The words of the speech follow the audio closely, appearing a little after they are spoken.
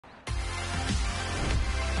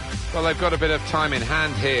Well, they've got a bit of time in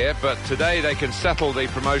hand here, but today they can settle the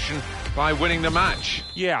promotion by winning the match.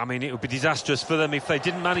 Yeah, I mean, it would be disastrous for them if they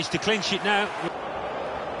didn't manage to clinch it now.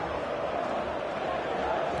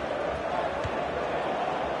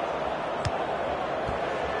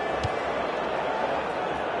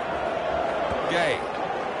 Gay.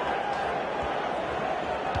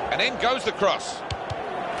 And in goes the cross.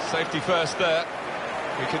 Safety first there.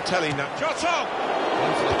 You can tell he knows. Shot on!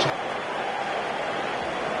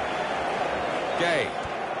 Gay.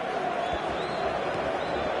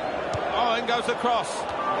 Oh, in goes the cross.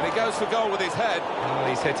 And he goes for goal with his head. Oh,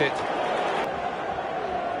 he's hit it.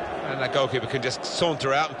 And the goalkeeper can just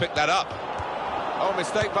saunter out and pick that up. Oh,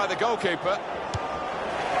 mistake by the goalkeeper.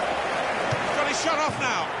 He's got his shot off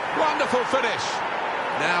now. Wonderful finish.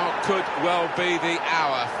 Now could well be the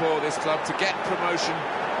hour for this club to get promotion.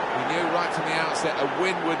 We knew right from the outset a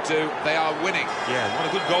win would do. They are winning. Yeah, what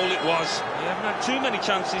a good goal it was. They haven't had too many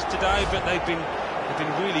chances today, but they've been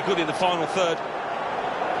really good in the final third.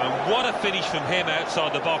 And what a finish from him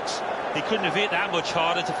outside the box. He couldn't have hit that much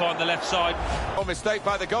harder to find the left side. Oh, mistake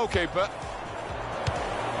by the goalkeeper.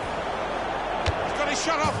 He's got his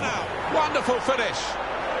shot off now. Wonderful finish.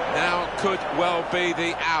 Now could well be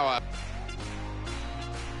the hour.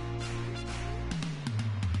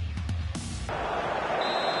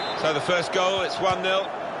 So the first goal, it's 1-0. The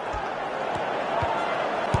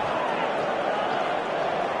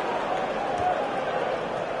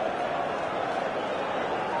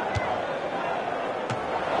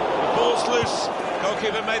ball's loose.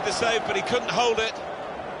 Goalkeeper made the save, but he couldn't hold it.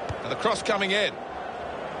 And the cross coming in.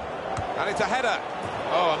 And it's a header.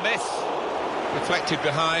 Oh, a miss. Deflected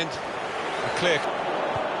behind. A clear.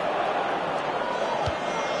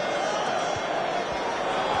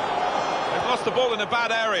 Lost the ball in a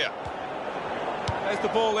bad area. There's the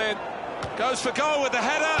ball in. Goes for goal with the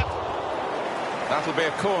header. That'll be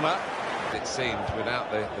a corner, it seemed,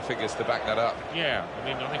 without the figures to back that up. Yeah, I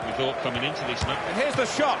mean, I think we thought coming into this match. And here's the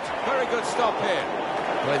shot. Very good stop here.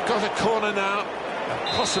 Well, they've got a corner now, and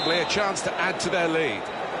possibly a chance to add to their lead.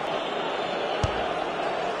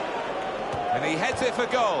 And he heads it for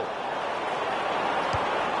goal.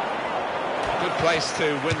 Good place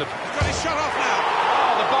to win the... He's got his shot off now.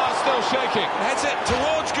 The bar's still shaking. Heads it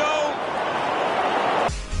towards goal.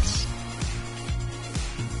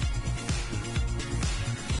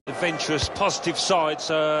 Adventurous, positive side,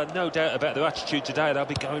 so no doubt about their attitude today. They'll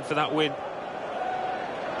be going for that win.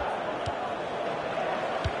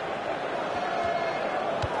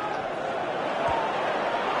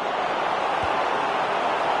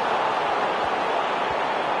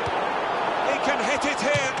 He can hit it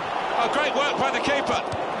here. Oh, great work by the keeper.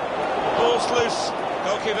 Ball's loose.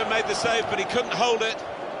 Goalkeeper made the save, but he couldn't hold it.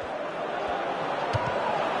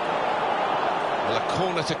 Well, a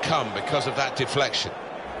corner to come because of that deflection.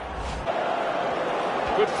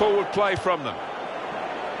 Good forward play from them.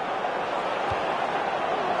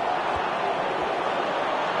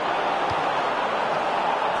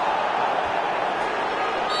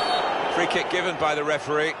 Free kick given by the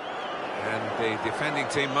referee. And the defending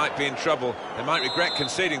team might be in trouble. They might regret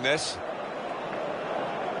conceding this.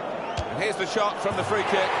 And here's the shot from the free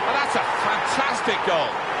kick. Oh, that's a fantastic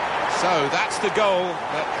goal. So that's the goal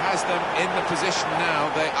that has them in the position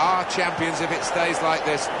now. They are champions if it stays like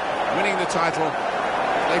this, winning the title.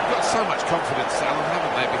 They've got so much confidence, Alan,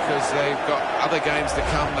 haven't they? Because they've got other games to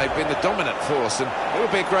come. They've been the dominant force, and it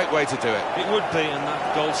would be a great way to do it. It would be, and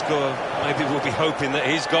that goal scorer maybe will be hoping that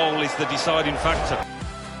his goal is the deciding factor.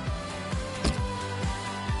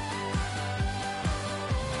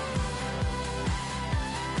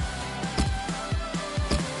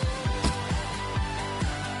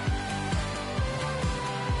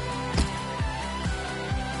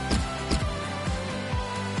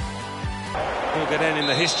 Will get in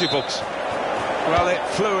the history books. Well, it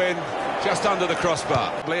flew in just under the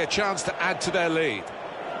crossbar. A chance to add to their lead.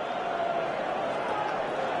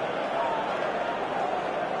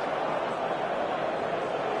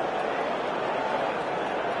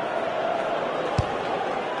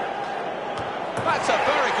 That's a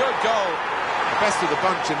very good goal. The best of the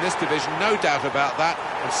bunch in this division, no doubt about that,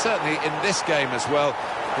 and certainly in this game as well,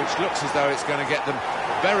 which looks as though it's going to get them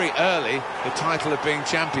very early the title of being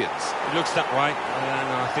champions. It looks that way, and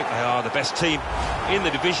I think they are the best team in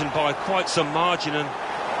the division by quite some margin, and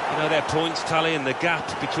you know, their points tally and the gap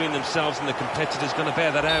between themselves and the competitors going to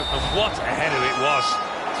bear that out. And what a header it was,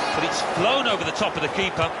 but it's flown over the top of the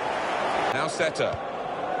keeper. Now Setter.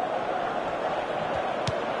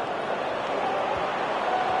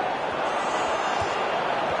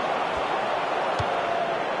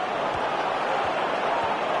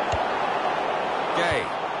 Gay.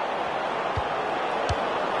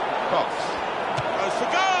 Cox goes for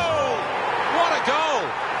goal! What a goal!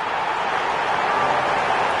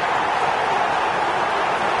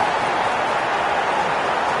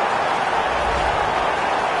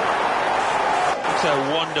 It's a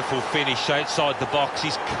wonderful finish outside the box.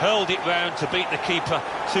 He's curled it round to beat the keeper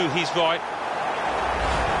to his right.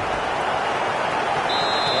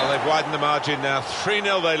 Well, they've widened the margin now.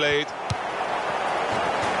 3-0 they lead.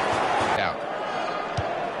 Out.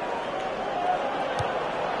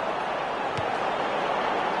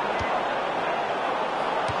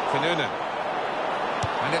 Noonan,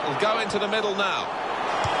 and it will go into the middle now.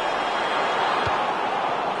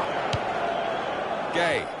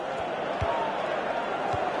 Gay.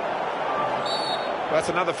 That's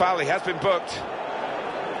another foul. He has been booked.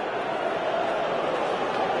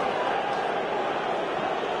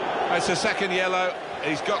 It's a second yellow.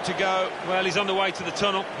 He's got to go. Well, he's on the way to the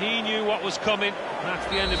tunnel. He knew what was coming. That's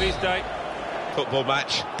the end of his day. Football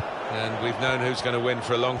match, and we've known who's going to win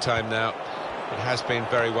for a long time now. It has been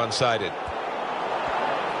very one-sided.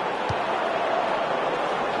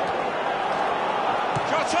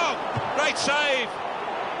 Shot on! Great save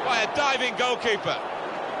by a diving goalkeeper.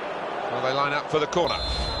 Well, they line up for the corner.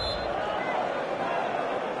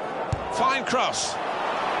 Fine cross.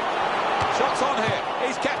 Shots on here.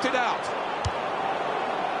 He's kept it out.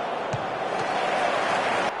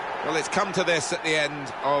 Well, it's come to this at the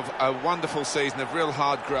end of a wonderful season of real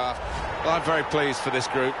hard graft. Well, I'm very pleased for this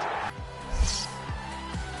group.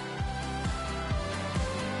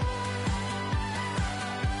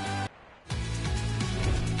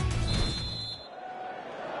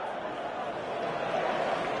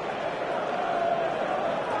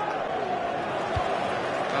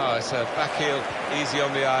 Oh, it's a back heel, easy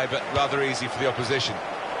on the eye, but rather easy for the opposition.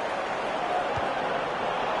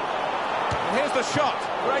 And here's the shot.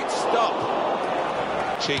 Great stop.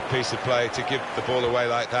 Cheap piece of play to give the ball away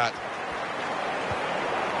like that.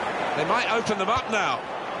 They might open them up now.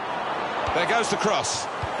 There goes the cross.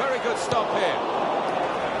 Very good stop here.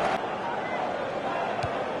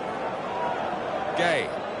 Gay.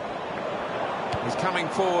 He's coming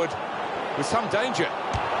forward with some danger.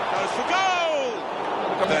 Goes for goal!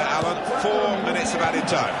 There, Alan, 4 minutes of added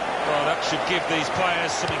time. Well, that should give these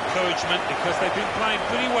players some encouragement because they've been playing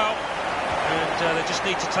pretty well. And they just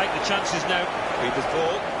need to take the chances now. Keeper's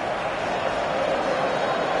ball.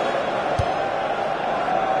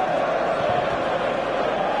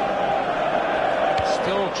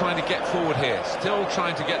 Still trying to get forward here. Still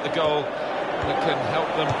trying to get the goal that can help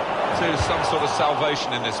them to some sort of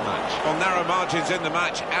salvation in this match. On narrow margins in the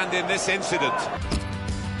match and in this incident.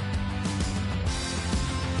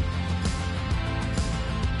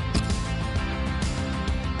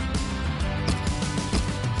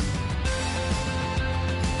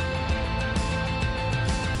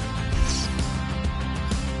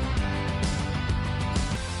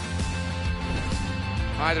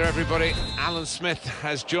 Hi there, everybody. Alan Smith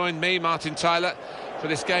has joined me, Martin Tyler, for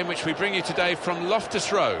this game which we bring you today from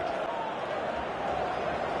Loftus Road.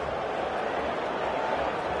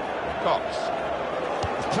 Cox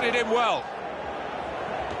has put it in well.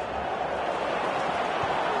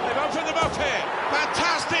 They've opened them up here.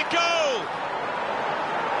 Fantastic goal!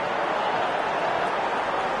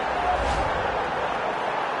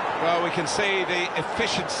 Well, we can see the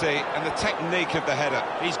efficiency and the technique of the header.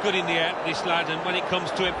 He's good in the air, this lad, and when it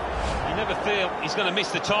comes to him, you never feel he's going to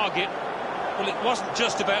miss the target. Well, it wasn't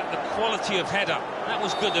just about the quality of header. That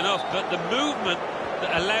was good enough, but the movement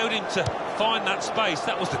that allowed him to find that space,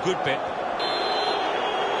 that was the good bit.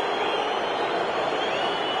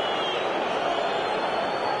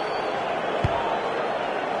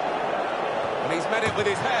 And he's met it with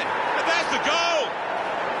his head. And there's the goal!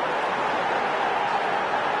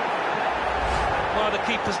 Well, the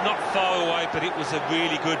keeper's not far away, but it was a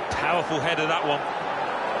really good, powerful header, that one.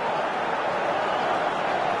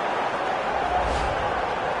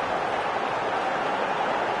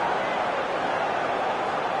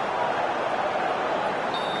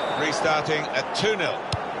 Restarting at 2-0.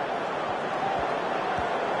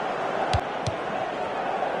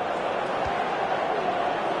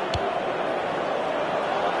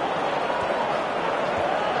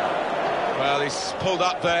 Well, he's pulled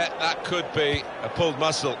up there. That could be a pulled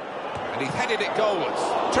muscle. And he's headed it goalwards.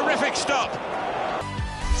 Terrific stop.